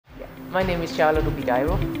My name is Charlotte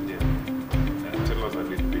Obidairo. Yeah. Tell us a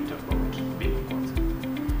little bit about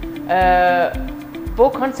BoConcept.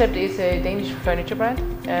 BoConcept is a Danish furniture brand.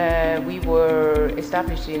 We were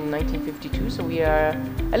established in 1952, so we are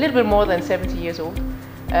a little bit more than 70 years old.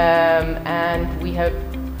 And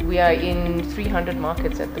we are in 300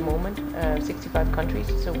 markets at the moment, 65 countries,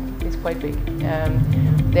 so it's quite big.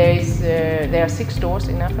 There are 6 stores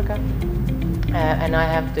in Africa, and I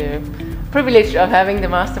have the privilege of having the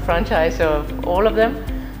master franchise of all of them.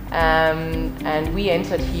 And we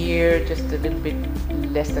entered here just a little bit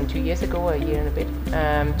less than 2 years ago, a year and a bit.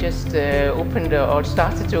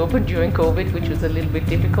 Started to open during COVID, which was a little bit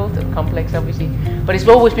difficult and complex, obviously. But it's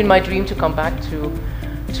always been my dream to come back to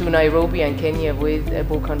Nairobi and Kenya with a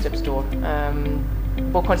BoConcept store.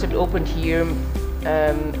 BoConcept opened here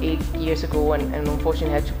 8 years ago and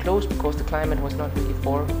unfortunately had to close because the climate was not really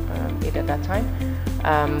for it at that time.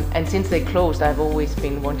 And since they closed, I've always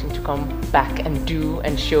been wanting to come back and do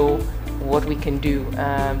and show what we can do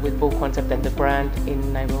with BoConcept and the brand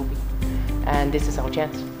in Nairobi. And this is our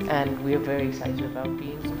chance, and we're very excited about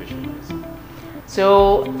being Specialized.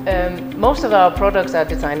 So most of our products are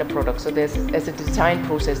designer products, so there's a design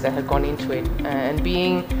process that has gone into it. And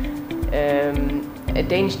being a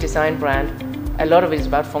Danish design brand, a lot of it is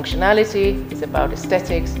about functionality, it's about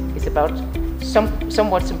aesthetics, it's about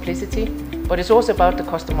somewhat simplicity, but it's also about the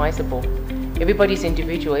customizable. Everybody's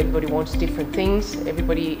individual, everybody wants different things,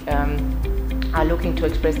 everybody are looking to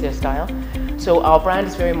express their style. So our brand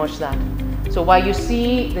is very much that. So while you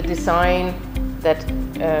see the design that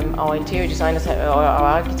our interior designers or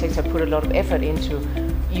our architects have put a lot of effort into,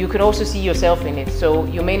 you can also see yourself in it. So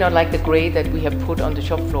you may not like the grey that we have put on the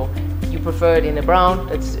shop floor. You prefer it in a brown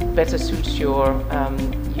that better suits your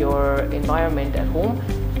environment at home,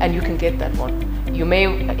 and you can get that one. You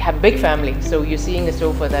may have a big family, so you're seeing a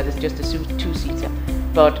sofa that is just a 2-seater,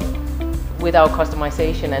 but with our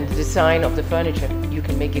customization and the design of the furniture, you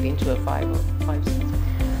can make it into a 5-seater.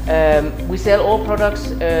 We sell all products,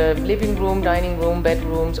 living room, dining room,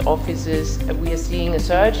 bedrooms, offices. We are seeing a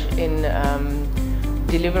surge in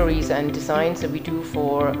deliveries and designs that we do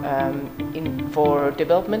for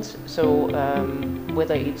developments. So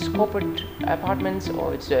whether it's corporate apartments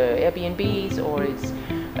or it's Airbnbs or it's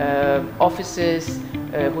offices,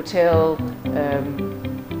 hotel,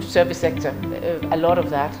 service sector, a lot of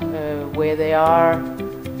that where they are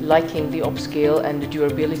liking the upscale and the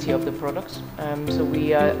durability of the products. So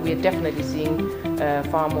we are definitely seeing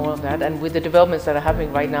far more of that. And with the developments that are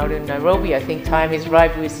happening right now in Nairobi, I think time is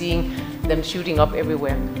right. We're seeing them shooting up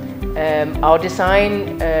everywhere. Our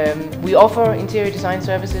design, we offer interior design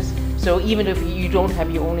services. So even if you don't have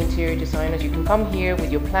your own interior designers, you can come here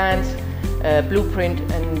with your plans, blueprint,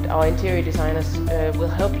 and our interior designers will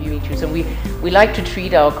help you. And we like to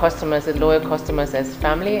treat our customers and loyal customers as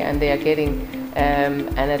family, and they are getting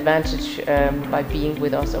an advantage by being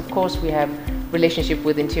with us. Of course, we have relationship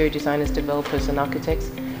with interior designers, developers, and architects,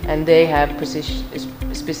 and they have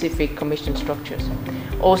specific commission structures.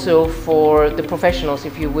 Also, for the professionals,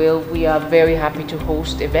 if you will, we are very happy to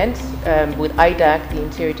host events with IDAC, the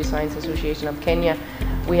Interior Designs Association of Kenya.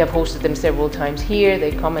 We have hosted them several times here.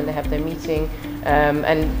 They come and they have their meeting,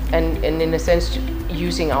 and in a sense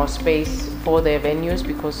using our space for their venues,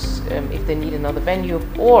 because if they need another venue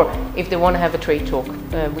or if they want to have a trade talk,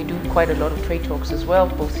 we do quite a lot of trade talks as well,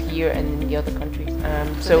 both here and in the other countries.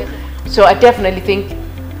 So I definitely think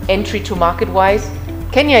entry to market-wise,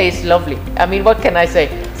 Kenya is lovely. I mean, what can I say?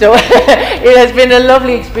 So it has been a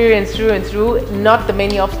lovely experience through and through. Not the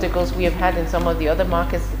many obstacles we have had in some of the other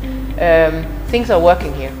markets. Things are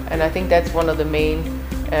working here, and I think that's one of the main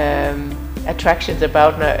attractions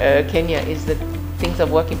about Kenya, is that things are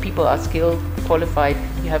working. People are skilled, qualified.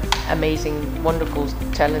 You have amazing, wonderful,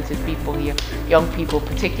 talented people here. Young people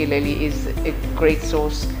particularly is a great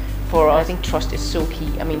source for us. I think trust is so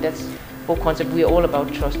key. I mean, that's BoConcept. We're all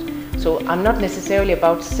about trust. So I'm not necessarily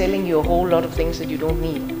about selling you a whole lot of things that you don't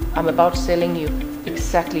need. I'm about selling you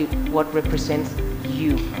exactly what represents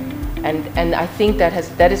you. And I think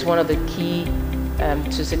that is one of the key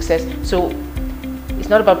to success. So it's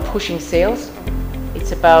not about pushing sales,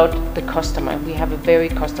 it's about the customer. We have a very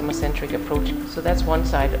customer-centric approach. So that's one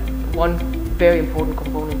side, one very important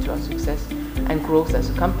component to our success and growth as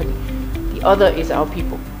a company. The other is our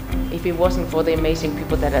people. If it wasn't for the amazing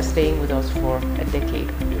people that are staying with us for a decade,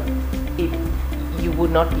 you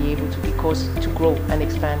would not be able to grow and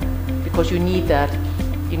expand, because you need that.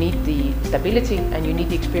 You need the stability and you need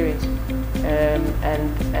the experience,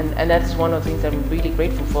 and that is one of the things I'm really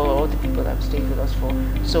grateful for, all the people that have stayed with us for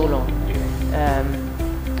so long.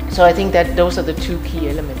 So I think that those are the two key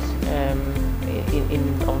elements,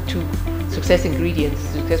 or two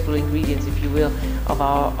successful ingredients, if you will, of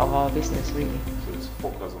our business, really. So it's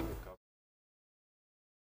focus on the